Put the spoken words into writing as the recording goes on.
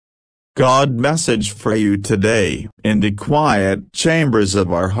God message for you today. In the quiet chambers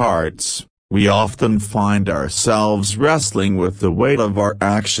of our hearts, we often find ourselves wrestling with the weight of our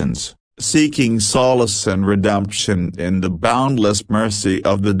actions, seeking solace and redemption in the boundless mercy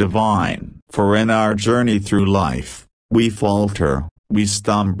of the divine. For in our journey through life, we falter, we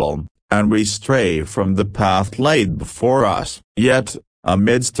stumble, and we stray from the path laid before us. Yet,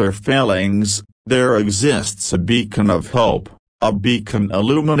 amidst our failings, there exists a beacon of hope, a beacon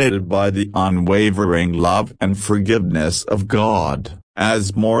illuminated by the unwavering love and forgiveness of God.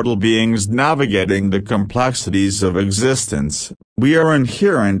 As mortal beings navigating the complexities of existence, we are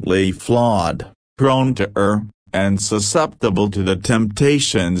inherently flawed, prone to err, and susceptible to the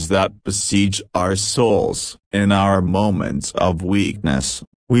temptations that besiege our souls. In our moments of weakness,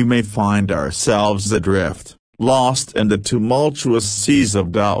 we may find ourselves adrift, lost in the tumultuous seas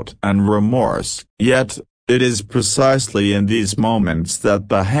of doubt and remorse. Yet, it is precisely in these moments that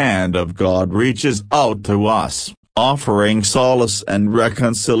the hand of God reaches out to us, offering solace and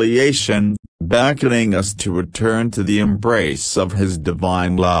reconciliation, beckoning us to return to the embrace of His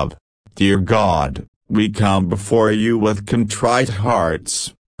divine love. Dear God, we come before you with contrite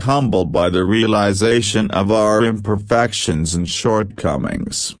hearts, humbled by the realization of our imperfections and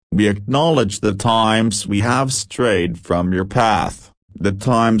shortcomings. We acknowledge the times we have strayed from your path, the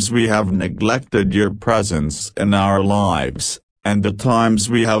times we have neglected your presence in our lives, and the times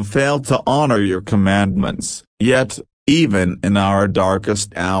we have failed to honor your commandments. Yet, even in our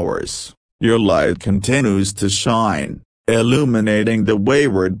darkest hours, your light continues to shine, illuminating the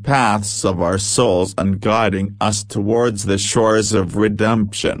wayward paths of our souls and guiding us towards the shores of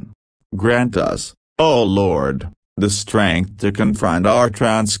redemption. Grant us, O Lord, the strength to confront our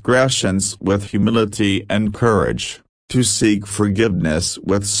transgressions with humility and courage, to seek forgiveness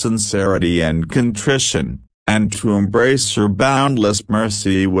with sincerity and contrition, and to embrace your boundless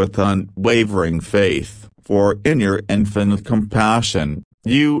mercy with unwavering faith. For in your infinite compassion,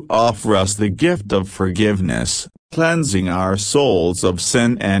 you offer us the gift of forgiveness, cleansing our souls of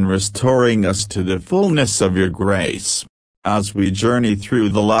sin and restoring us to the fullness of your grace. As we journey through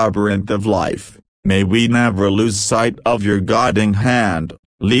the labyrinth of life, may we never lose sight of your guiding hand,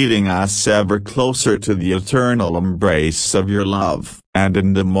 leading us ever closer to the eternal embrace of your love. And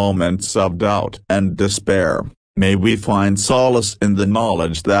in the moments of doubt and despair, may we find solace in the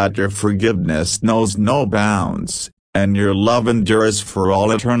knowledge that your forgiveness knows no bounds, and your love endures for all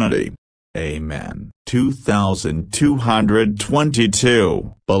eternity. Amen.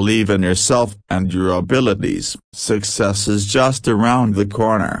 2222. Believe in yourself and your abilities. Success is just around the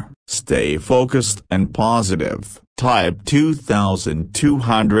corner. Stay focused and positive. Type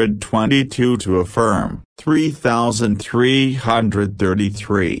 2222 to affirm.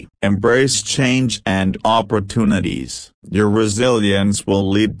 3333. Embrace change and opportunities. Your resilience will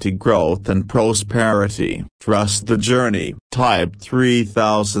lead to growth and prosperity. Trust the journey. Type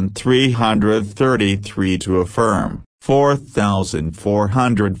 3333 to affirm.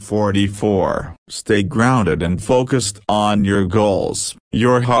 4444. Stay grounded and focused on your goals.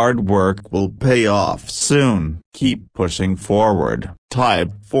 Your hard work will pay off soon. Keep pushing forward.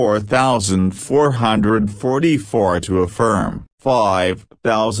 Type 4444 to affirm.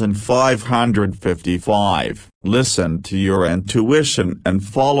 5555. Listen to your intuition and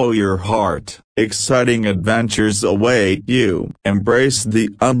follow your heart. Exciting adventures await you. Embrace the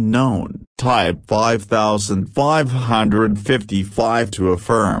unknown. Type 5555 to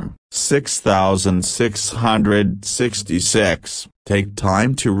affirm. 6666. Take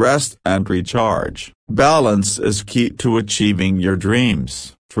time to rest and recharge. Balance is key to achieving your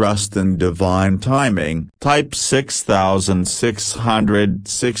dreams. Trust in divine timing. Type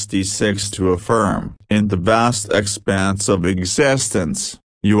 6666 to affirm. In the vast expanse of existence,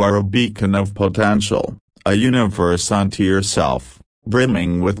 you are a beacon of potential, a universe unto yourself,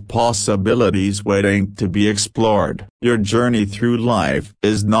 brimming with possibilities waiting to be explored. Your journey through life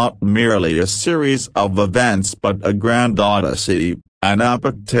is not merely a series of events but a grand odyssey, an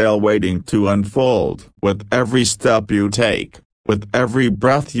epic tale waiting to unfold. With every step you take, with every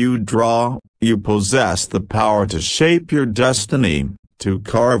breath you draw, you possess the power to shape your destiny, to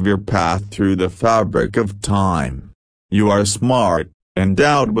carve your path through the fabric of time. You are smart,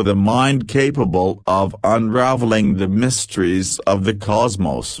 endowed with a mind capable of unraveling the mysteries of the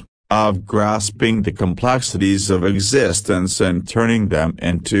cosmos, of grasping the complexities of existence and turning them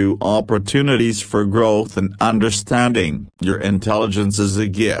into opportunities for growth and understanding. Your intelligence is a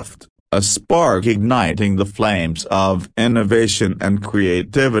gift, a spark igniting the flames of innovation and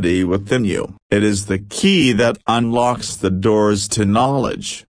creativity within you. It is the key that unlocks the doors to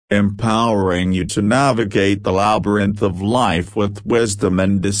knowledge, empowering you to navigate the labyrinth of life with wisdom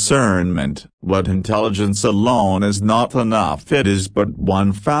and discernment. But intelligence alone is not enough. It is but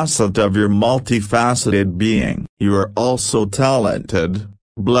one facet of your multifaceted being. You are also talented,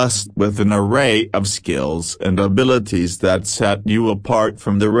 blessed with an array of skills and abilities that set you apart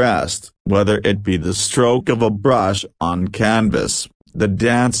from the rest, whether it be the stroke of a brush on canvas, the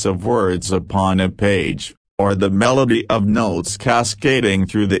dance of words upon a page, or the melody of notes cascading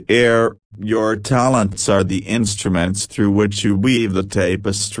through the air. Your talents are the instruments through which you weave the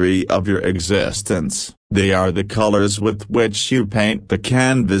tapestry of your existence. They are the colors with which you paint the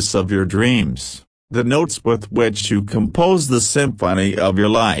canvas of your dreams, the notes with which you compose the symphony of your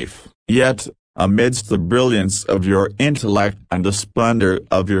life. Yet, amidst the brilliance of your intellect and the splendor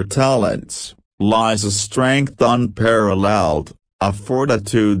of your talents, lies a strength unparalleled, a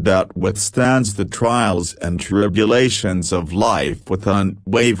fortitude that withstands the trials and tribulations of life with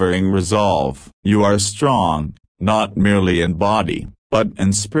unwavering resolve. You are strong, not merely in body, but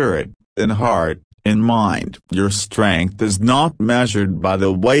in spirit, in heart, in mind. Your strength is not measured by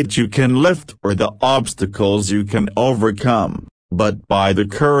the weight you can lift or the obstacles you can overcome, but by the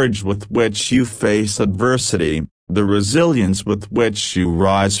courage with which you face adversity, the resilience with which you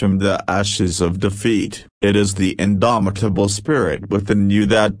rise from the ashes of defeat. It is the indomitable spirit within you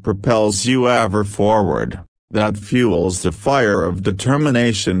that propels you ever forward, that fuels the fire of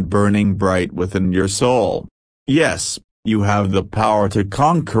determination burning bright within your soul. Yes, you have the power to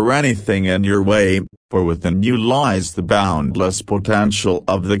conquer anything in your way, for within you lies the boundless potential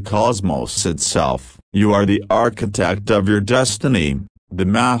of the cosmos itself. You are the architect of your destiny, the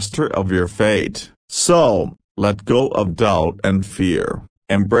master of your fate. So, let go of doubt and fear,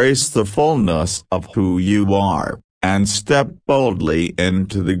 embrace the fullness of who you are, and step boldly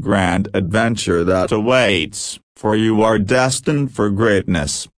into the grand adventure that awaits, for you are destined for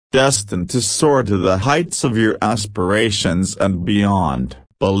greatness, destined to soar to the heights of your aspirations and beyond.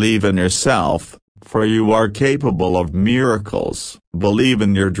 Believe in yourself, for you are capable of miracles. Believe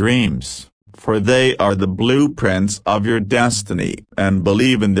in your dreams, for they are the blueprints of your destiny. And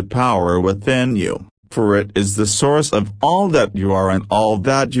believe in the power within you, for it is the source of all that you are and all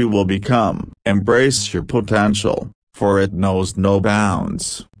that you will become. Embrace your potential, for it knows no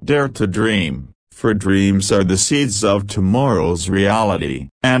bounds. Dare to dream, for dreams are the seeds of tomorrow's reality.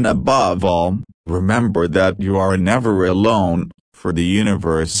 And above all, remember that you are never alone, for the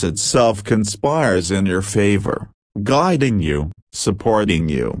universe itself conspires in your favor, guiding you, supporting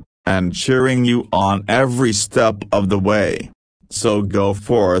you, and cheering you on every step of the way. So go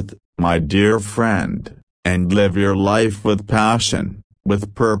forth, my dear friend, and live your life with passion,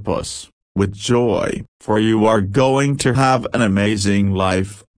 with purpose, with joy, for you are going to have an amazing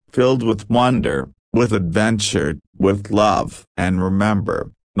life, filled with wonder, with adventure, with love. And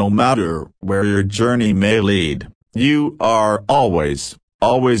remember, no matter where your journey may lead, you are always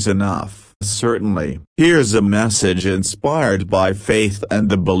enough. Certainly. Here's a message inspired by faith and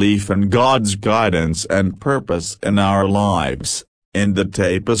the belief in God's guidance and purpose in our lives. In the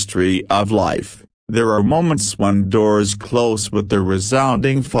tapestry of life, there are moments when doors close with a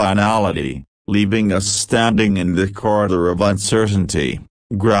resounding finality, leaving us standing in the corridor of uncertainty,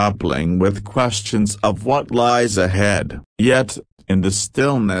 grappling with questions of what lies ahead. Yet, in the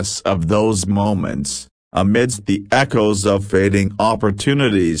stillness of those moments, amidst the echoes of fading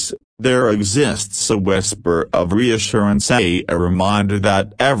opportunities, there exists a whisper of reassurance, a reminder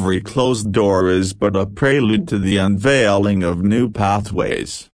that every closed door is but a prelude to the unveiling of new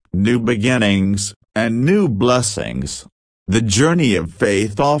pathways, new beginnings, and new blessings. The journey of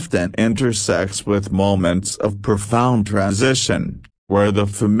faith often intersects with moments of profound transition, where the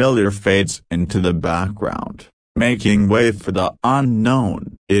familiar fades into the background, making way for the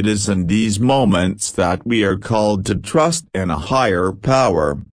unknown. It is in these moments that we are called to trust in a higher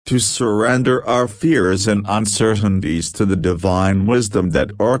power, to surrender our fears and uncertainties to the divine wisdom that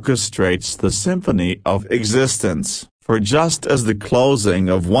orchestrates the symphony of existence. For just as the closing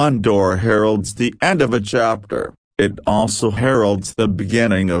of one door heralds the end of a chapter, it also heralds the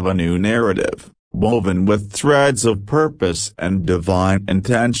beginning of a new narrative, woven with threads of purpose and divine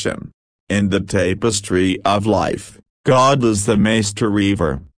intention. In the tapestry of life, God is the master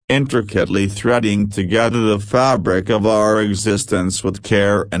weaver, intricately threading together the fabric of our existence with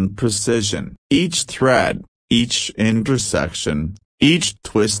care and precision. Each thread, each intersection, each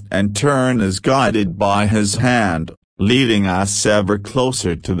twist and turn is guided by His hand, leading us ever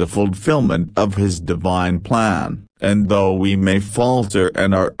closer to the fulfillment of His divine plan. And though we may falter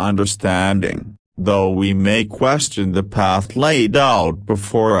in our understanding, though we may question the path laid out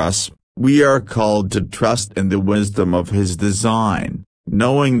before us, we are called to trust in the wisdom of His design,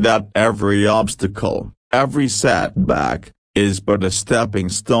 knowing that every obstacle, every setback, is but a stepping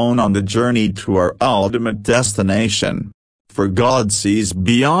stone on the journey to our ultimate destination. For God sees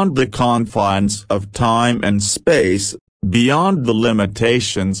beyond the confines of time and space, beyond the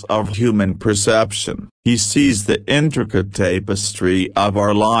limitations of human perception. He sees the intricate tapestry of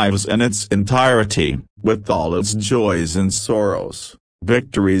our lives in its entirety, with all its joys and sorrows,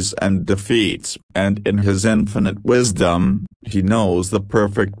 victories and defeats, and in His infinite wisdom, He knows the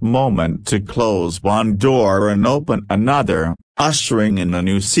perfect moment to close one door and open another, ushering in a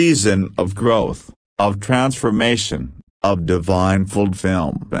new season of growth, of transformation, of divine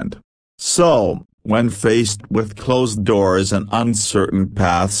fulfillment. So, when faced with closed doors and uncertain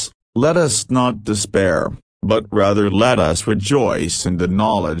paths, let us not despair, but rather let us rejoice in the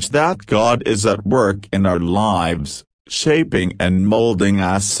knowledge that God is at work in our lives, shaping and molding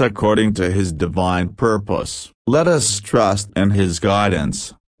us according to His divine purpose. Let us trust in His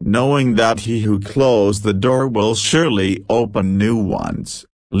guidance, knowing that He who closed the door will surely open new ones,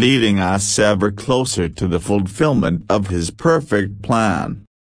 leading us ever closer to the fulfillment of His perfect plan.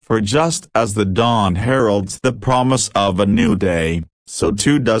 For just as the dawn heralds the promise of a new day, so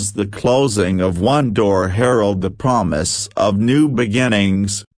too does the closing of one door herald the promise of new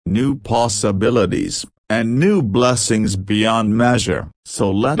beginnings, new possibilities, and new blessings beyond measure. So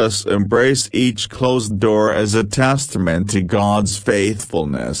let us embrace each closed door as a testament to God's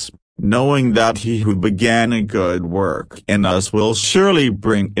faithfulness, knowing that He who began a good work in us will surely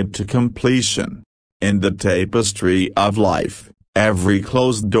bring it to completion. In the tapestry of life, every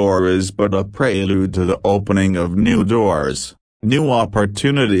closed door is but a prelude to the opening of new doors, new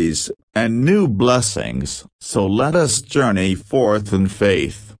opportunities, and new blessings. So let us journey forth in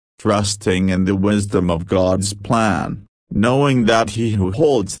faith, trusting in the wisdom of God's plan, knowing that He who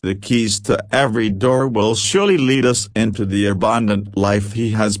holds the keys to every door will surely lead us into the abundant life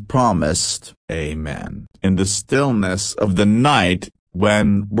He has promised. Amen. In the stillness of the night,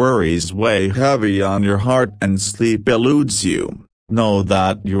 when worries weigh heavy on your heart and sleep eludes you, know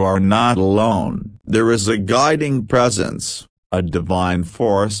that you are not alone. There is a guiding presence, a divine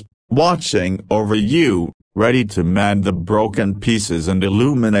force, watching over you, ready to mend the broken pieces and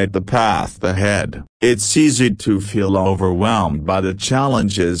illuminate the path ahead. It's easy to feel overwhelmed by the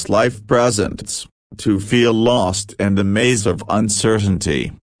challenges life presents, to feel lost in the maze of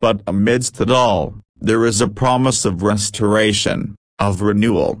uncertainty, but amidst it all, there is a promise of restoration, of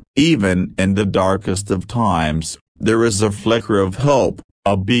renewal. Even in the darkest of times, there is a flicker of hope,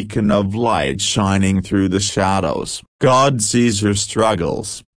 a beacon of light shining through the shadows. God sees your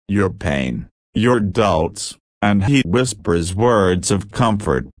struggles, your pain, your doubts, and He whispers words of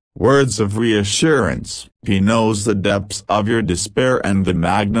comfort, words of reassurance. He knows the depths of your despair and the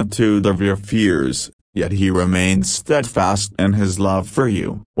magnitude of your fears, yet He remains steadfast in His love for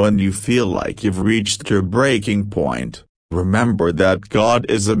you. When you feel like you've reached your breaking point, remember that God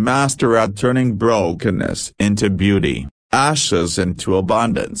is a master at turning brokenness into beauty, ashes into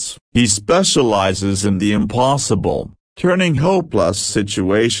abundance. He specializes in the impossible, turning hopeless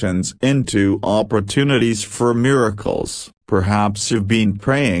situations into opportunities for miracles. Perhaps you've been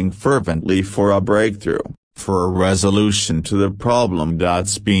praying fervently for a breakthrough, for a resolution to the problem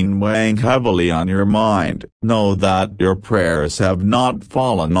that's been weighing heavily on your mind. Know that your prayers have not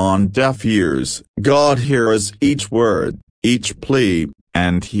fallen on deaf ears. God hears each word, each plea,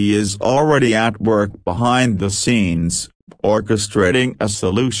 and He is already at work behind the scenes, orchestrating a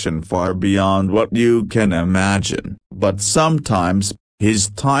solution far beyond what you can imagine. But sometimes, His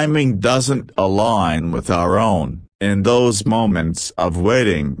timing doesn't align with our own. In those moments of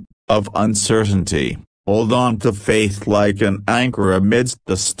waiting, of uncertainty, hold on to faith like an anchor amidst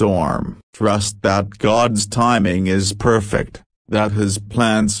the storm. Trust that God's timing is perfect, that His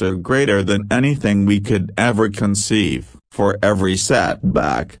plans are greater than anything we could ever conceive. For every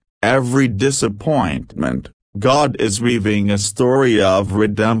setback, every disappointment, God is weaving a story of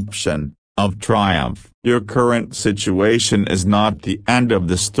redemption, of triumph. Your current situation is not the end of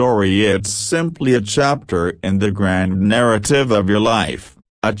the story, it's simply a chapter in the grand narrative of your life,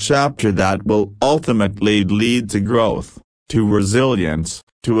 a chapter that will ultimately lead to growth, to resilience,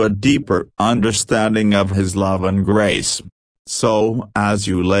 to a deeper understanding of His love and grace. So, as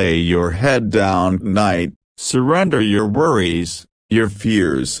you lay your head down at night, surrender your worries, your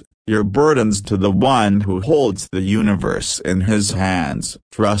fears, your burdens to the One who holds the universe in His hands.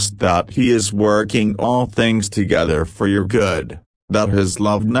 Trust that He is working all things together for your good, that His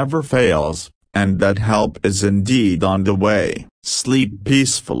love never fails, and that help is indeed on the way. Sleep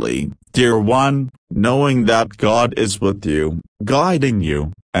peacefully, dear one, knowing that God is with you, guiding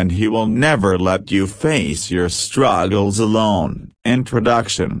you, and He will never let you face your struggles alone.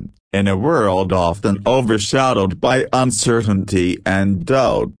 Introduction. In a world often overshadowed by uncertainty and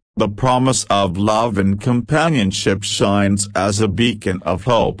doubt, the promise of love and companionship shines as a beacon of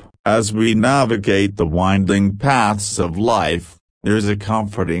hope. As we navigate the winding paths of life, there's a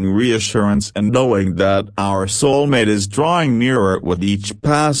comforting reassurance in knowing that our soulmate is drawing nearer with each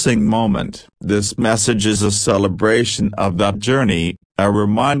passing moment. This message is a celebration of that journey, a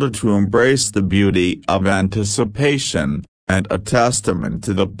reminder to embrace the beauty of anticipation, and a testament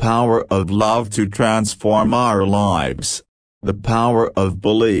to the power of love to transform our lives. The power of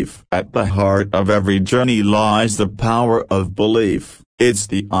belief. At the heart of every journey lies the power of belief. It's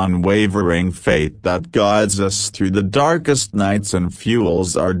the unwavering faith that guides us through the darkest nights and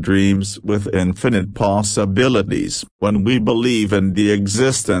fuels our dreams with infinite possibilities. When we believe in the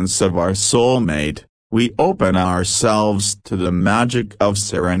existence of our soulmate, we open ourselves to the magic of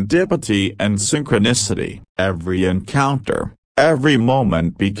serendipity and synchronicity. Every encounter, every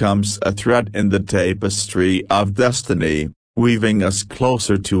moment becomes a thread in the tapestry of destiny, weaving us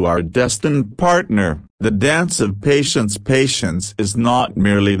closer to our destined partner. The dance of patience. Patience is not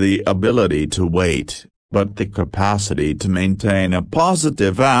merely the ability to wait, but the capacity to maintain a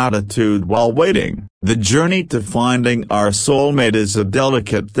positive attitude while waiting. The journey to finding our soulmate is a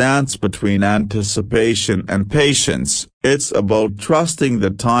delicate dance between anticipation and patience. It's about trusting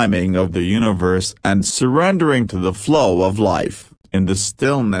the timing of the universe and surrendering to the flow of life. In the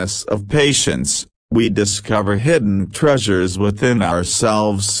stillness of patience, we discover hidden treasures within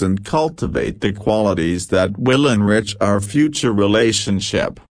ourselves and cultivate the qualities that will enrich our future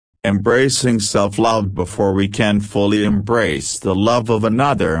relationship. Embracing self-love. Before we can fully embrace the love of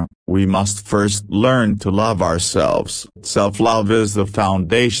another, we must first learn to love ourselves. Self-love is the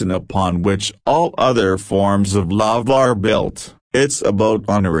foundation upon which all other forms of love are built. It's about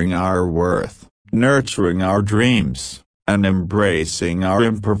honoring our worth, nurturing our dreams, and embracing our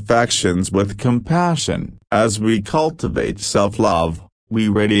imperfections with compassion. As we cultivate self-love, we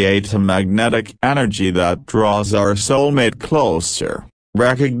radiate a magnetic energy that draws our soulmate closer,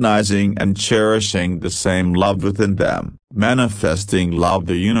 recognizing and cherishing the same love within them. Manifesting love.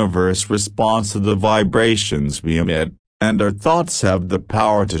 The universe responds to the vibrations we emit, and our thoughts have the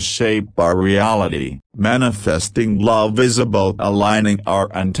power to shape our reality. Manifesting love is about aligning our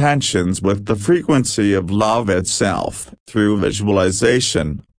intentions with the frequency of love itself. Through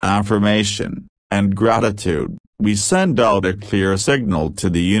visualization, affirmation, and gratitude, we send out a clear signal to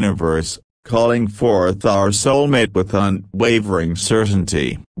the universe, calling forth our soulmate with unwavering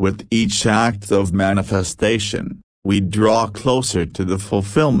certainty. With each act of manifestation, we draw closer to the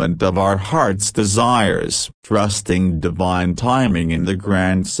fulfillment of our heart's desires. Trusting divine timing. In the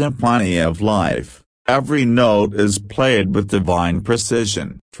grand symphony of life, every note is played with divine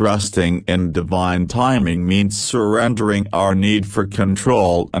precision. Trusting in divine timing means surrendering our need for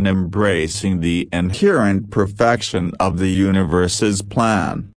control and embracing the inherent perfection of the universe's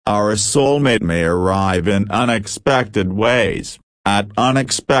plan. Our soulmate may arrive in unexpected ways, at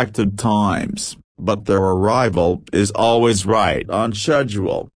unexpected times, but their arrival is always right on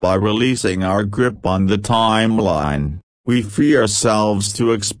schedule. By releasing our grip on the timeline, we free ourselves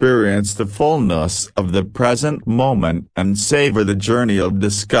to experience the fullness of the present moment and savor the journey of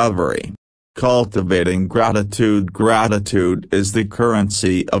discovery. Cultivating gratitude. Gratitude is the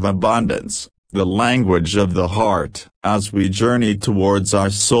currency of abundance, the language of the heart. As we journey towards our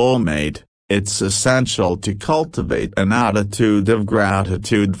soulmate, it's essential to cultivate an attitude of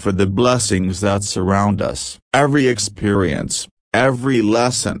gratitude for the blessings that surround us. Every experience, every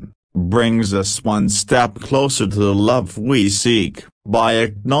lesson, brings us one step closer to the love we seek. By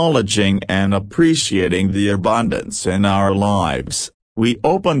acknowledging and appreciating the abundance in our lives, we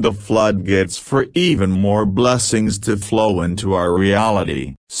open the floodgates for even more blessings to flow into our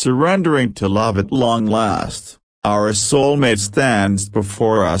reality. Surrendering to love. At long last, our soulmate stands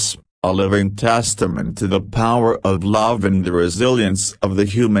before us, a living testament to the power of love and the resilience of the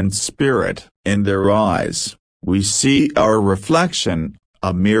human spirit. In their eyes, we see our reflection,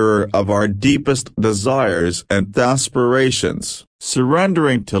 a mirror of our deepest desires and aspirations.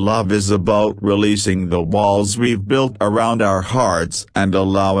 Surrendering to love is about releasing the walls we've built around our hearts and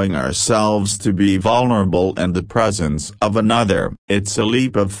allowing ourselves to be vulnerable in the presence of another. It's a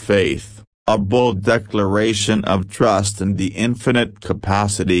leap of faith, a bold declaration of trust in the infinite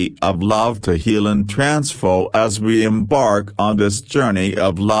capacity of love to heal and transform. As we embark on this journey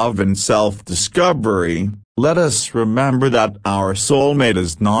of love and self-discovery, let us remember that our soulmate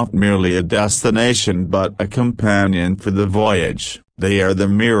is not merely a destination but a companion for the voyage. They are the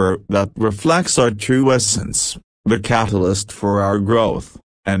mirror that reflects our true essence, the catalyst for our growth,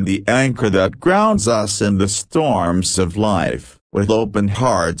 and the anchor that grounds us in the storms of life. With open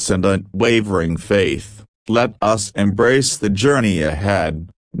hearts and unwavering faith, let us embrace the journey ahead,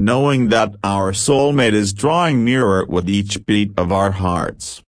 knowing that our soulmate is drawing nearer with each beat of our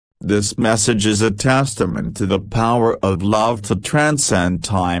hearts. This message is a testament to the power of love to transcend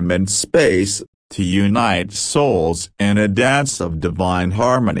time and space, to unite souls in a dance of divine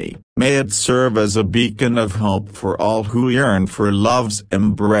harmony. May it serve as a beacon of hope for all who yearn for love's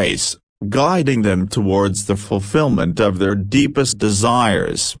embrace, guiding them towards the fulfillment of their deepest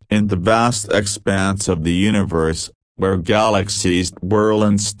desires. In the vast expanse of the universe, where galaxies whirl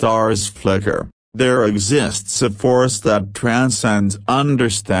and stars flicker, there exists a force that transcends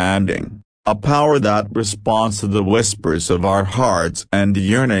understanding, a power that responds to the whispers of our hearts and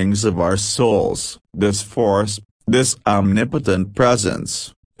yearnings of our souls. This force, this omnipotent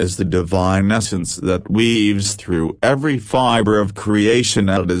presence, is the divine essence that weaves through every fiber of creation.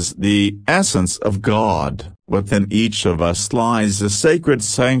 It is the essence of God. Within each of us lies a sacred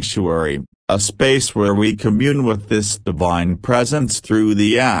sanctuary, a space where we commune with this divine presence through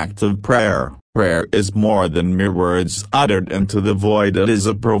the act of prayer. Prayer is more than mere words uttered into the void. It is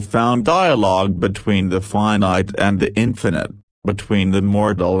a profound dialogue between the finite and the infinite, between the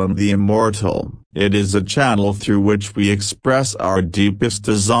mortal and the immortal. It is a channel through which we express our deepest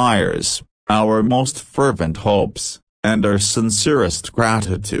desires, our most fervent hopes, and our sincerest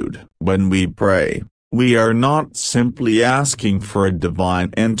gratitude. When we pray, we are not simply asking for a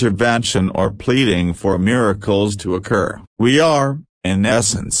divine intervention or pleading for miracles to occur. We are, in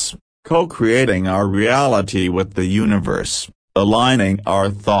essence, co-creating our reality with the universe, aligning our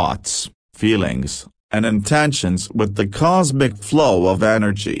thoughts, feelings, and intentions with the cosmic flow of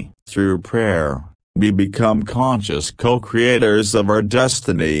energy. Through prayer, we become conscious co-creators of our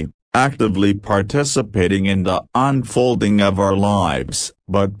destiny, actively participating in the unfolding of our lives.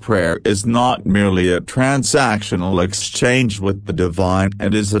 But prayer is not merely a transactional exchange with the divine.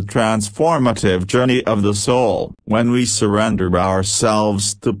 It is a transformative journey of the soul. When we surrender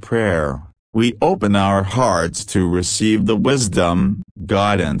ourselves to prayer, we open our hearts to receive the wisdom,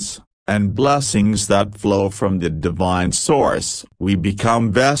 guidance, and blessings that flow from the divine source. We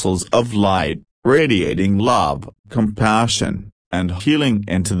become vessels of light, radiating love, compassion, and healing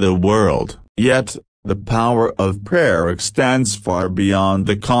into the world. Yet, the power of prayer extends far beyond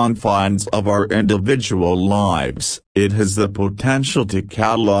the confines of our individual lives. It has the potential to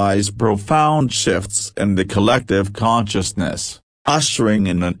catalyze profound shifts in the collective consciousness, ushering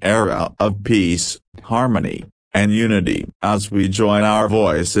in an era of peace, harmony, and unity. As we join our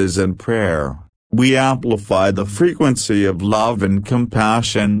voices in prayer, we amplify the frequency of love and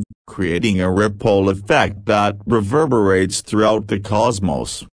compassion, creating a ripple effect that reverberates throughout the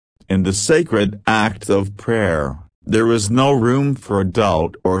cosmos. In the sacred act of prayer, there is no room for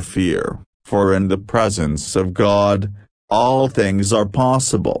doubt or fear, for in the presence of God, all things are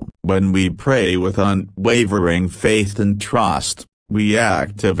possible. When we pray with unwavering faith and trust, we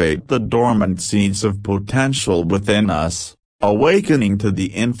activate the dormant seeds of potential within us, awakening to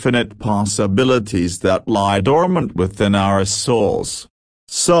the infinite possibilities that lie dormant within our souls.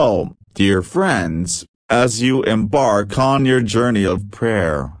 So, dear friends, as you embark on your journey of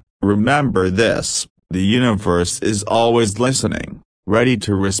prayer, remember this: the universe is always listening, ready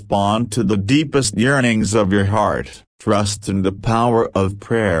to respond to the deepest yearnings of your heart. Trust in the power of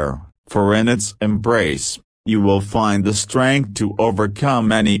prayer, for in its embrace, you will find the strength to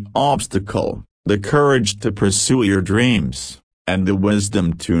overcome any obstacle, the courage to pursue your dreams, and the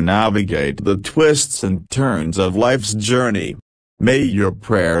wisdom to navigate the twists and turns of life's journey. May your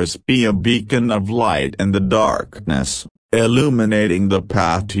prayers be a beacon of light in the darkness, illuminating the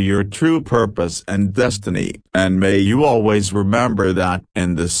path to your true purpose and destiny. And may you always remember that,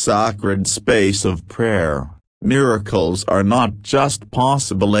 in the sacred space of prayer, miracles are not just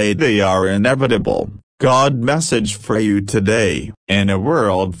possible, they are inevitable. God message for you today: in a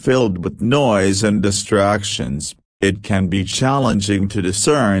world filled with noise and distractions, it can be challenging to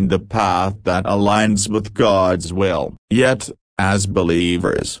discern the path that aligns with God's will. Yet, as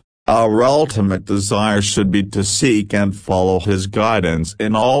believers, our ultimate desire should be to seek and follow His guidance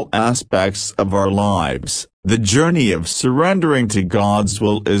in all aspects of our lives. The journey of surrendering to God's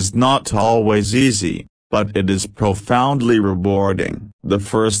will is not always easy, but it is profoundly rewarding. The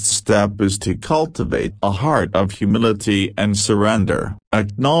first step is to cultivate a heart of humility and surrender,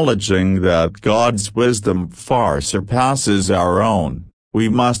 acknowledging that God's wisdom far surpasses our own. We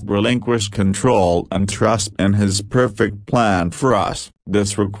must relinquish control and trust in His perfect plan for us.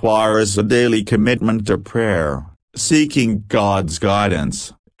 This requires a daily commitment to prayer, seeking God's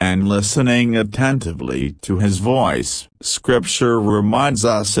guidance, and listening attentively to His voice. Scripture reminds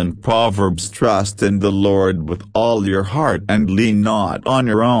us in Proverbs, "Trust in the Lord with all your heart and lean not on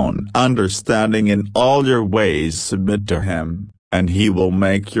your own understanding. In all your ways submit to Him, and He will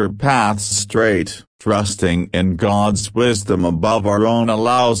make your paths straight." Trusting in God's wisdom above our own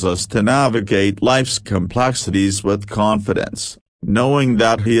allows us to navigate life's complexities with confidence, knowing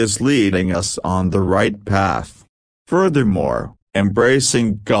that He is leading us on the right path. Furthermore,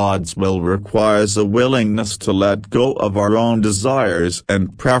 embracing God's will requires a willingness to let go of our own desires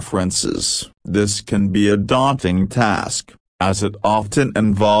and preferences. This can be a daunting task, as it often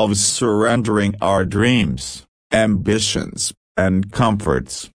involves surrendering our dreams, ambitions, and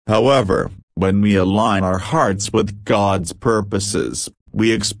comforts. However, when we align our hearts with God's purposes,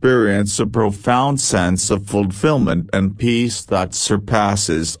 we experience a profound sense of fulfillment and peace that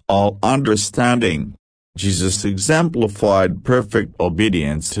surpasses all understanding. Jesus exemplified perfect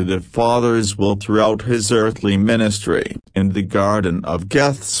obedience to the Father's will throughout His earthly ministry. In the Garden of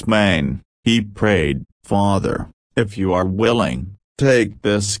Gethsemane, He prayed, "Father, if you are willing, take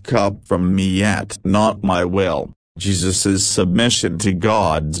this cup from me, yet not my will." Jesus' submission to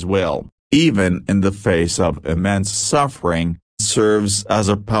God's will, even in the face of immense suffering, serves as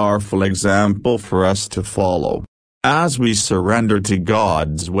a powerful example for us to follow. As we surrender to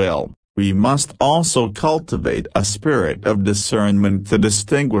God's will, we must also cultivate a spirit of discernment to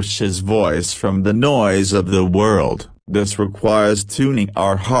distinguish His voice from the noise of the world. This requires tuning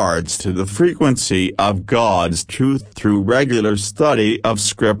our hearts to the frequency of God's truth through regular study of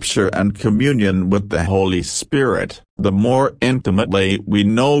Scripture and communion with the Holy Spirit. The more intimately we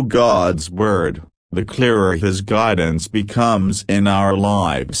know God's Word, the clearer His guidance becomes in our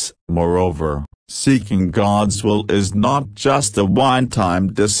lives. Moreover, seeking God's will is not just a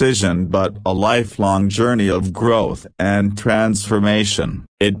one-time decision but a lifelong journey of growth and transformation.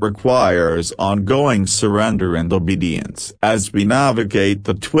 It requires ongoing surrender and obedience as we navigate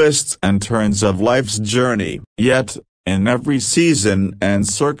the twists and turns of life's journey. Yet, in every season and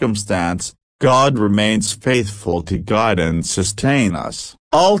circumstance, God remains faithful to guide and sustain us.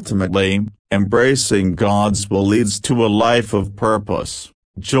 Ultimately, embracing God's will leads to a life of purpose,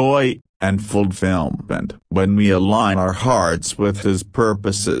 joy, and fulfillment. When we align our hearts with His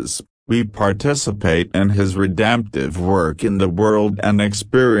purposes, we participate in His redemptive work in the world and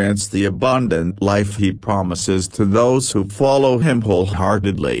experience the abundant life He promises to those who follow Him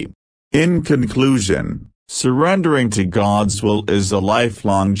wholeheartedly. In conclusion, surrendering to God's will is a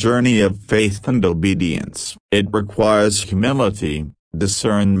lifelong journey of faith and obedience. It requires humility,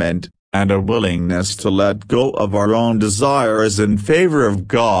 discernment, and a willingness to let go of our own desires in favor of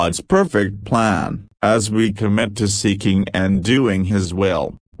God's perfect plan. As we commit to seeking and doing His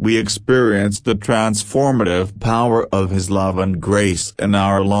will, we experience the transformative power of His love and grace in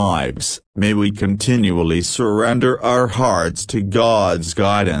our lives. May we continually surrender our hearts to God's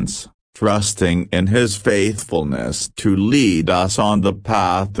guidance, trusting in His faithfulness to lead us on the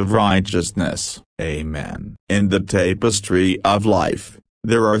path of righteousness. Amen. In the tapestry of life,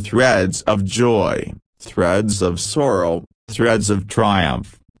 there are threads of joy, threads of sorrow, threads of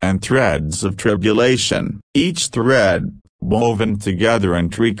triumph, and threads of tribulation. Each thread, woven together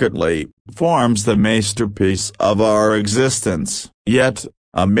intricately, forms the masterpiece of our existence. Yet,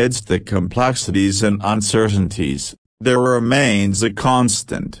 amidst the complexities and uncertainties, there remains a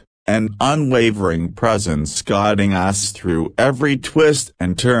constant and unwavering presence guiding us through every twist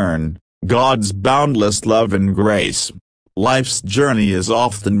and turn, God's boundless love and grace. Life's journey is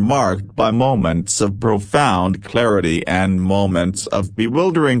often marked by moments of profound clarity and moments of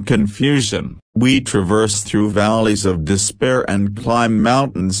bewildering confusion. We traverse through valleys of despair and climb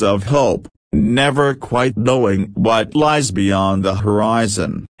mountains of hope, never quite knowing what lies beyond the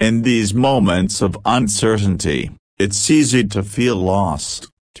horizon. In these moments of uncertainty, it's easy to feel lost,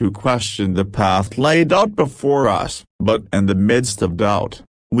 to question the path laid out before us. But in the midst of doubt,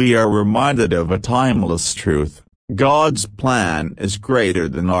 we are reminded of a timeless truth. God's plan is greater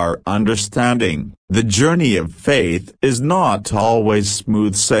than our understanding. The journey of faith is not always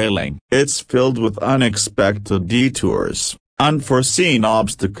smooth sailing. It's filled with unexpected detours, unforeseen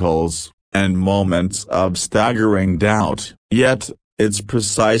obstacles, and moments of staggering doubt. Yet, it's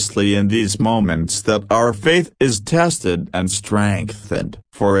precisely in these moments that our faith is tested and strengthened.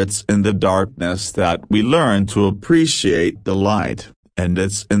 For it's in the darkness that we learn to appreciate the light. And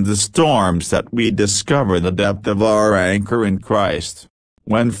it's in the storms that we discover the depth of our anchor in Christ.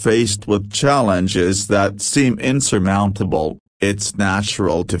 When faced with challenges that seem insurmountable, it's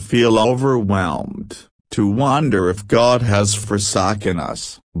natural to feel overwhelmed, to wonder if God has forsaken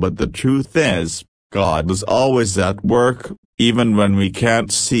us. But the truth is, God is always at work, even when we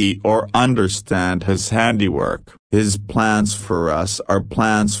can't see or understand His handiwork. His plans for us are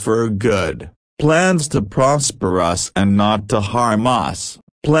plans for good, plans to prosper us and not to harm us,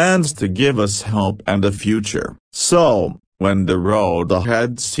 plans to give us hope and a future. So, when the road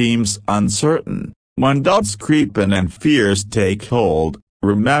ahead seems uncertain, when doubts creep in and fears take hold,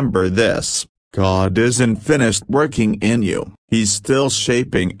 remember this: God isn't finished working in you. He's still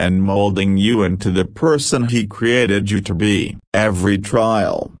shaping and molding you into the person He created you to be. Every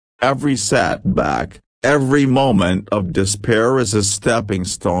trial, every setback, every moment of despair is a stepping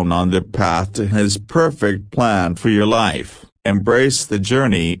stone on the path to His perfect plan for your life. Embrace the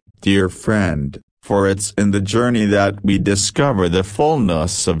journey, dear friend, for it's in the journey that we discover the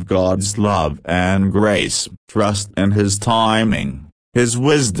fullness of God's love and grace. Trust in His timing, His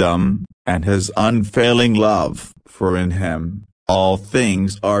wisdom, and His unfailing love, for in Him, all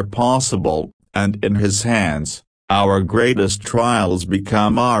things are possible, and in His hands, our greatest trials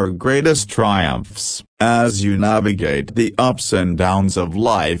become our greatest triumphs. As you navigate the ups and downs of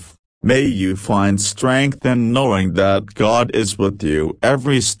life, may you find strength in knowing that God is with you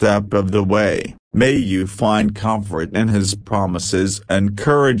every step of the way. May you find comfort in His promises and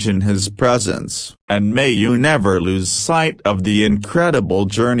courage in His presence. And may you never lose sight of the incredible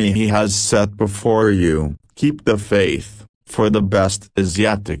journey He has set before you. Keep the faith, for the best is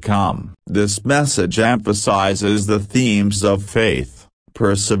yet to come. This message emphasizes the themes of faith,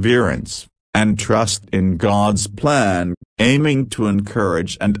 perseverance, and trust in God's plan, aiming to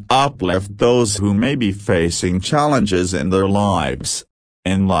encourage and uplift those who may be facing challenges in their lives.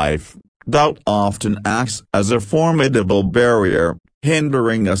 In life, doubt often acts as a formidable barrier,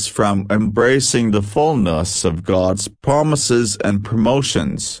 hindering us from embracing the fullness of God's promises and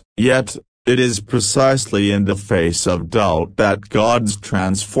promotions. Yet, it is precisely in the face of doubt that God's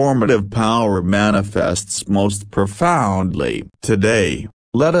transformative power manifests most profoundly. Today,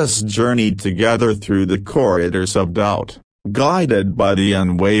 let us journey together through the corridors of doubt, guided by the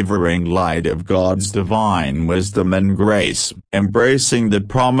unwavering light of God's divine wisdom and grace. Embracing the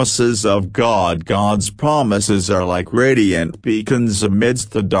promises of God. God's promises are like radiant beacons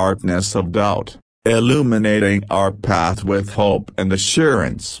amidst the darkness of doubt, illuminating our path with hope and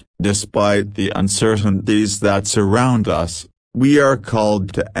assurance. Despite the uncertainties that surround us, we are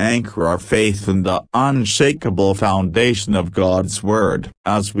called to anchor our faith in the unshakable foundation of God's Word.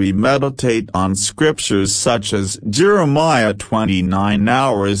 As we meditate on scriptures such as Jeremiah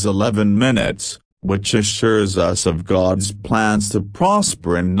 29:11, which assures us of God's plans to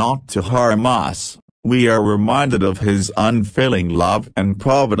prosper and not to harm us, we are reminded of His unfailing love and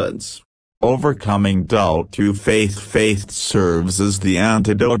providence. Overcoming doubt through faith. Faith serves as the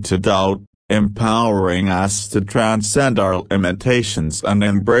antidote to doubt, empowering us to transcend our limitations and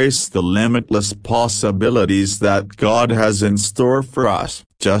embrace the limitless possibilities that God has in store for us.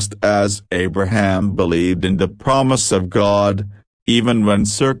 Just as Abraham believed in the promise of God, even when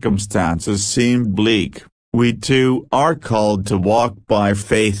circumstances seemed bleak, we too are called to walk by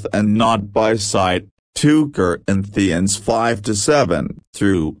faith and not by sight. 2 Corinthians 5-7.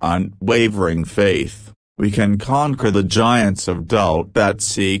 Through unwavering faith, we can conquer the giants of doubt that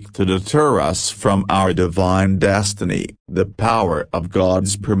seek to deter us from our divine destiny. The power of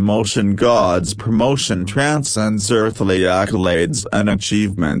God's promotion. God's promotion transcends earthly accolades and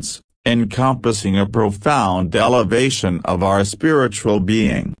achievements, encompassing a profound elevation of our spiritual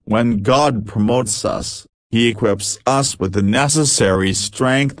being. When God promotes us, He equips us with the necessary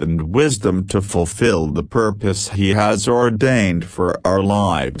strength and wisdom to fulfill the purpose He has ordained for our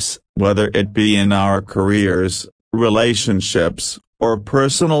lives, whether it be in our careers, relationships, or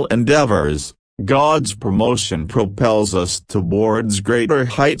personal endeavors. God's promotion propels us towards greater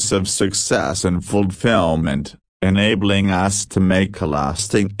heights of success and fulfillment, enabling us to make a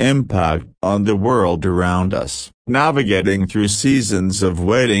lasting impact on the world around us. Navigating through seasons of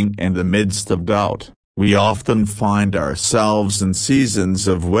waiting in the midst of doubt. We often find ourselves in seasons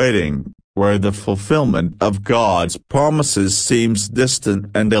of waiting, where the fulfillment of God's promises seems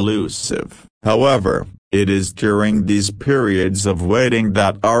distant and elusive. However, it is during these periods of waiting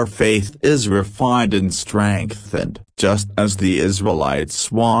that our faith is refined and strengthened. Just as the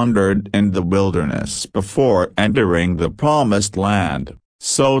Israelites wandered in the wilderness before entering the promised land,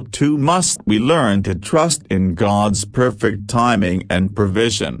 so too must we learn to trust in God's perfect timing and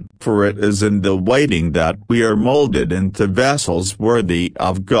provision. For it is in the waiting that we are molded into vessels worthy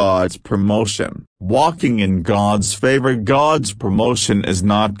of God's promotion. Walking in God's favor. God's promotion is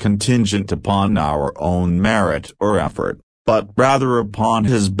not contingent upon our own merit or effort, but rather upon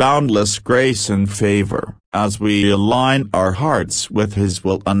His boundless grace and favor. As we align our hearts with His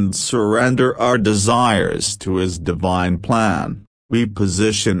will and surrender our desires to His divine plan, we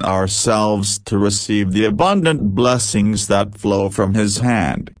position ourselves to receive the abundant blessings that flow from His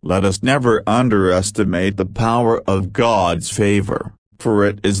hand. Let us never underestimate the power of God's favor, for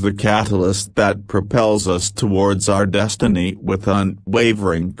it is the catalyst that propels us towards our destiny with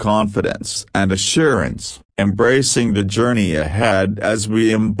unwavering confidence and assurance, embracing the journey ahead as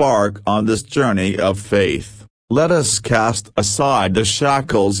we embark on this journey of faith. Let us cast aside the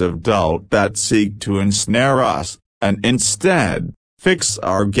shackles of doubt that seek to ensnare us, and instead, fix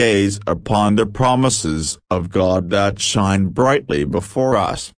our gaze upon the promises of God that shine brightly before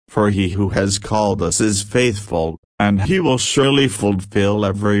us, for He who has called us is faithful, and He will surely fulfill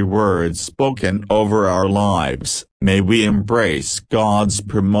every word spoken over our lives. May we embrace God's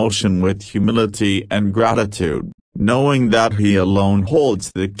promotion with humility and gratitude, knowing that He alone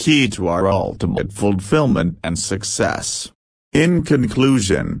holds the key to our ultimate fulfillment and success. In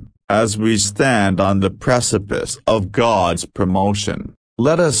conclusion, as we stand on the precipice of God's promotion,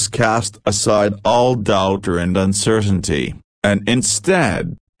 let us cast aside all doubt and uncertainty, and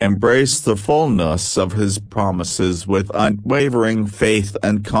instead, embrace the fullness of His promises with unwavering faith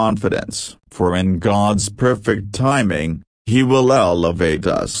and confidence, for in God's perfect timing, He will elevate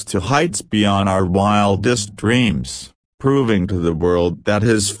us to heights beyond our wildest dreams, proving to the world that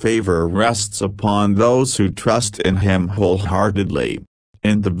His favor rests upon those who trust in Him wholeheartedly.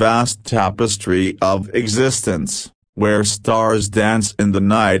 In the vast tapestry of existence, where stars dance in the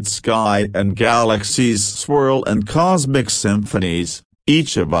night sky and galaxies swirl in cosmic symphonies,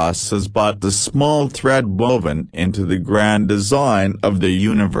 each of us is but the small thread woven into the grand design of the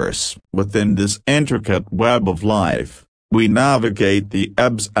universe. Within this intricate web of life, we navigate the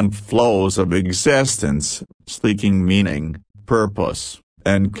ebbs and flows of existence, seeking meaning, purpose,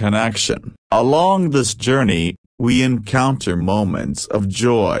 and connection. Along this journey, we encounter moments of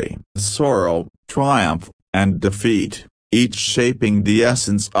joy, sorrow, triumph, and defeat, each shaping the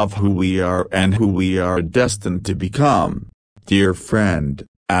essence of who we are and who we are destined to become. Dear friend,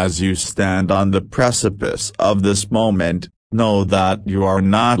 as you stand on the precipice of this moment, know that you are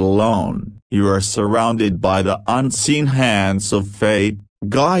not alone. You are surrounded by the unseen hands of fate,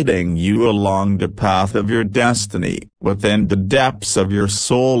 guiding you along the path of your destiny. Within the depths of your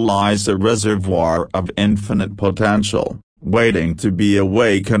soul lies a reservoir of infinite potential, waiting to be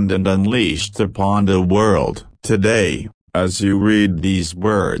awakened and unleashed upon the world. Today, as you read these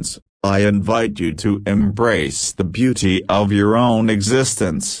words, I invite you to embrace the beauty of your own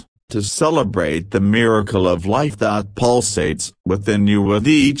existence, to celebrate the miracle of life that pulsates within you with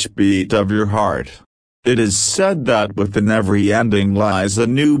each beat of your heart. It is said that within every ending lies a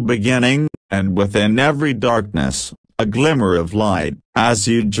new beginning, and within every darkness, a glimmer of light. As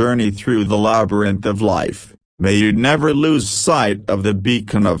you journey through the labyrinth of life, may you never lose sight of the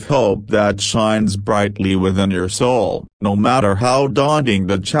beacon of hope that shines brightly within your soul. No matter how daunting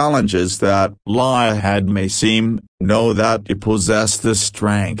the challenges that lie ahead may seem, know that you possess the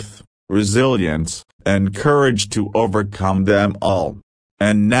strength, resilience, and courage to overcome them all.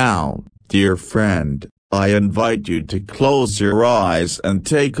 And now, dear friend, I invite you to close your eyes and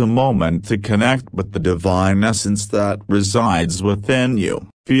take a moment to connect with the divine essence that resides within you.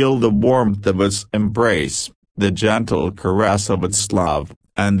 Feel the warmth of its embrace, the gentle caress of its love,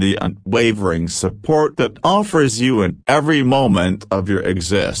 and the unwavering support that offers you in every moment of your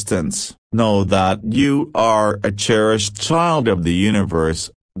existence. Know that you are a cherished child of the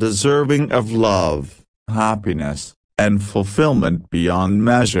universe, deserving of love, happiness, and fulfillment beyond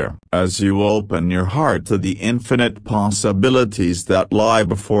measure. As you open your heart to the infinite possibilities that lie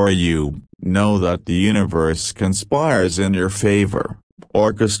before you, know that the universe conspires in your favor,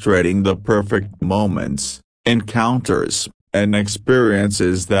 orchestrating the perfect moments, encounters, and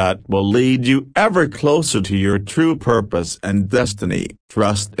experiences that will lead you ever closer to your true purpose and destiny.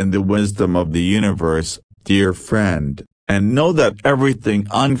 Trust in the wisdom of the universe, dear friend, and know that everything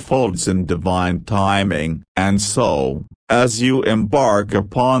unfolds in divine timing. And so, as you embark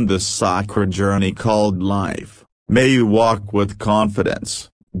upon this sacred journey called life, may you walk with confidence,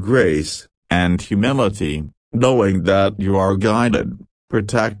 grace, and humility, knowing that you are guided,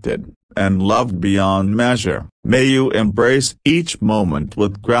 protected, and loved beyond measure. May you embrace each moment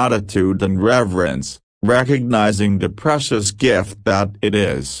with gratitude and reverence, recognizing the precious gift that it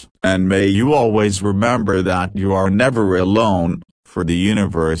is. And may you always remember that you are never alone, for the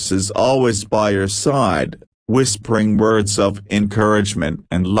universe is always by your side, whispering words of encouragement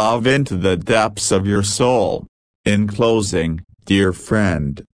and love into the depths of your soul. In closing, dear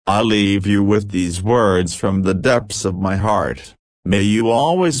friend, I leave you with these words from the depths of my heart. May you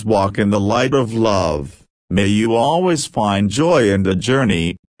always walk in the light of love, May you always find joy in the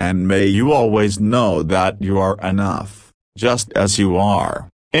journey, and may you always know that you are enough, just as you are,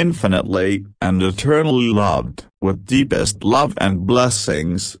 infinitely and eternally loved, with deepest love and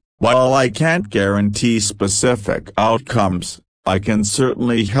blessings. While I can't guarantee specific outcomes, I can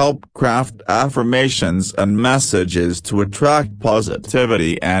certainly help craft affirmations and messages to attract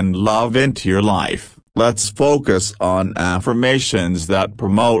positivity and love into your life. Let's focus on affirmations that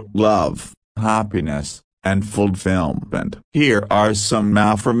promote love, happiness, and fulfillment. Here are some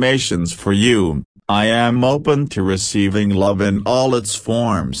affirmations for you. I am open to receiving love in all its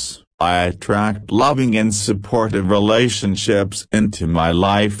forms. I attract loving and supportive relationships into my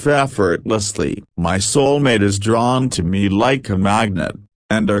life effortlessly. My soulmate is drawn to me like a magnet,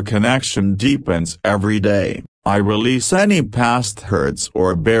 and our connection deepens every day. I release any past hurts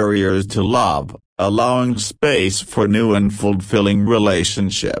or barriers to love, allowing space for new and fulfilling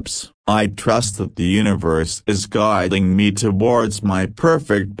relationships. I trust that the universe is guiding me towards my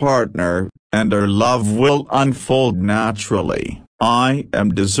perfect partner, and our love will unfold naturally. I am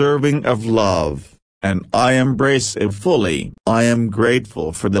deserving of love, and I embrace it fully. I am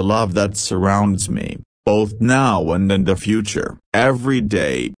grateful for the love that surrounds me, both now and in the future. Every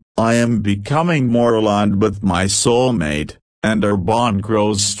day, I am becoming more aligned with my soulmate, and our bond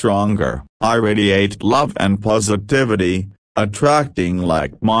grows stronger. I radiate love and positivity, attracting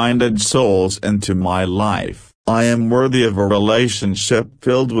like-minded souls into my life. I am worthy of a relationship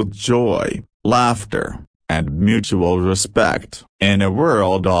filled with joy, laughter, and mutual respect. In a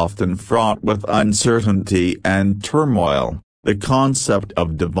world often fraught with uncertainty and turmoil, the concept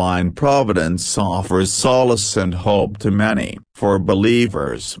of divine providence offers solace and hope to many. For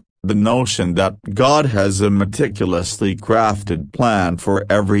believers, the notion that God has a meticulously crafted plan for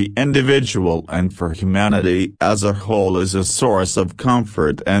every individual and for humanity as a whole is a source of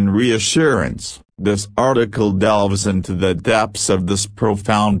comfort and reassurance. This article delves into the depths of this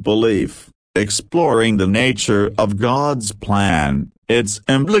profound belief, exploring the nature of God's plan, its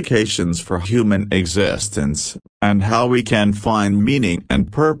implications for human existence, and how we can find meaning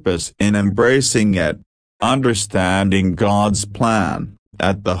and purpose in embracing it. Understanding God's plan.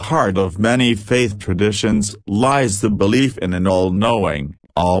 At the heart of many faith traditions lies the belief in an all-knowing,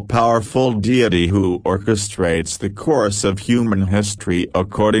 all-powerful deity who orchestrates the course of human history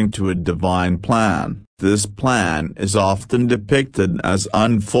according to a divine plan. This plan is often depicted as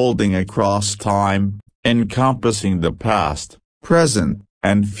unfolding across time, encompassing the past, present,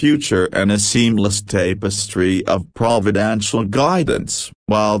 and future in a seamless tapestry of providential guidance.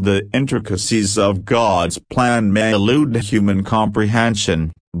 While the intricacies of God's plan may elude human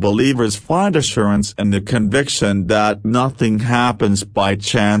comprehension, believers find assurance in the conviction that nothing happens by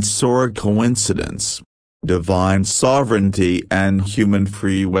chance or coincidence. Divine sovereignty and human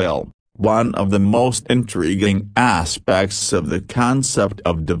free will. One of the most intriguing aspects of the concept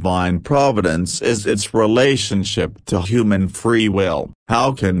of divine providence is its relationship to human free will.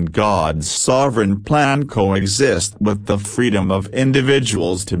 How can God's sovereign plan coexist with the freedom of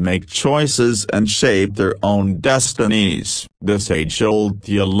individuals to make choices and shape their own destinies? This age-old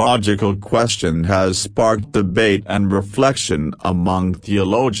theological question has sparked debate and reflection among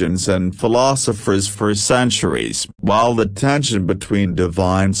theologians and philosophers for centuries. While the tension between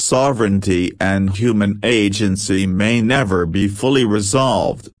divine sovereignty and human agency may never be fully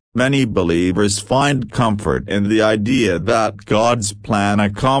resolved, many believers find comfort in the idea that God's plan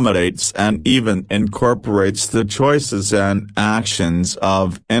accommodates and even incorporates the choices and actions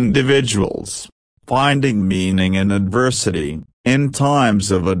of individuals. Finding meaning in adversity. In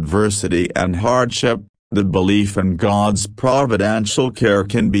times of adversity and hardship, the belief in God's providential care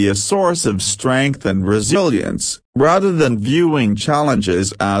can be a source of strength and resilience, rather than viewing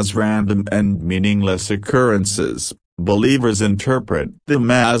challenges as random and meaningless occurrences. Believers interpret them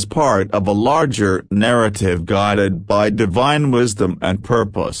as part of a larger narrative guided by divine wisdom and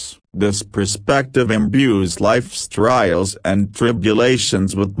purpose. This perspective imbues life's trials and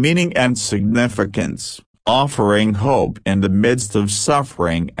tribulations with meaning and significance, offering hope in the midst of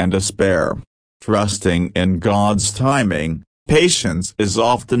suffering and despair. Trusting in God's timing. Patience is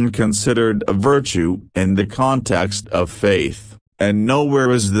often considered a virtue in the context of faith, and nowhere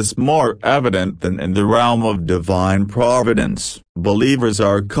is this more evident than in the realm of divine providence. Believers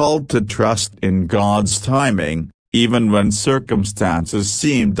are called to trust in God's timing, even when circumstances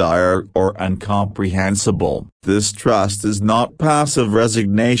seem dire or incomprehensible. This trust is not passive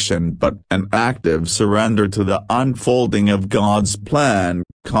resignation but an active surrender to the unfolding of God's plan,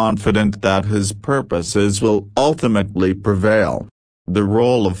 confident that His purposes will ultimately prevail. The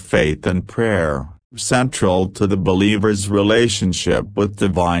role of faith and prayer. Central to the believer's relationship with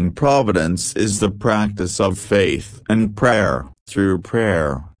divine providence is the practice of faith and prayer. Through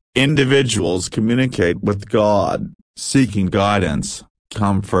prayer, individuals communicate with God, seeking guidance,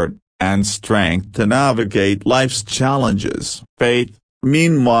 comfort, and strength to navigate life's challenges. Faith,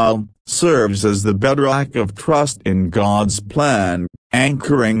 meanwhile, serves as the bedrock of trust in God's plan,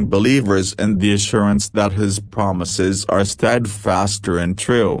 anchoring believers in the assurance that His promises are steadfast and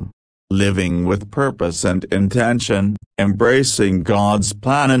true. Living with purpose and intention. Embracing God's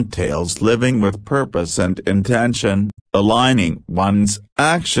plan entails living with purpose and intention, aligning one's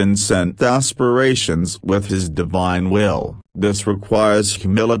actions and aspirations with His divine will. This requires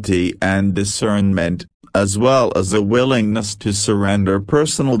humility and discernment, as well as a willingness to surrender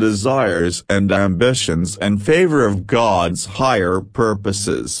personal desires and ambitions in favor of God's higher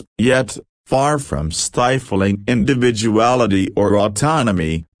purposes. Yet, far from stifling individuality or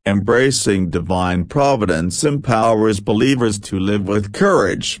autonomy, embracing divine providence empowers believers to live with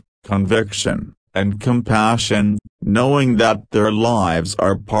courage, conviction, and compassion, knowing that their lives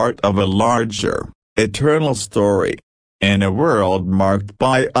are part of a larger, eternal story. In a world marked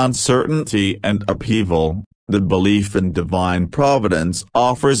by uncertainty and upheaval, the belief in divine providence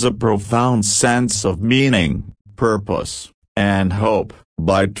offers a profound sense of meaning, purpose, and hope.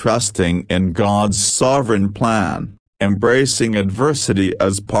 By trusting in God's sovereign plan, embracing adversity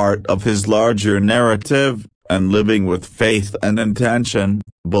as part of His larger narrative, and living with faith and intention,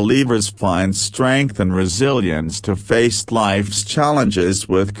 believers find strength and resilience to face life's challenges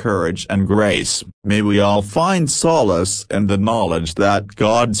with courage and grace. May we all find solace in the knowledge that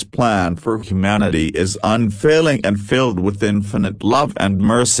God's plan for humanity is unfailing and filled with infinite love and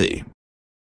mercy.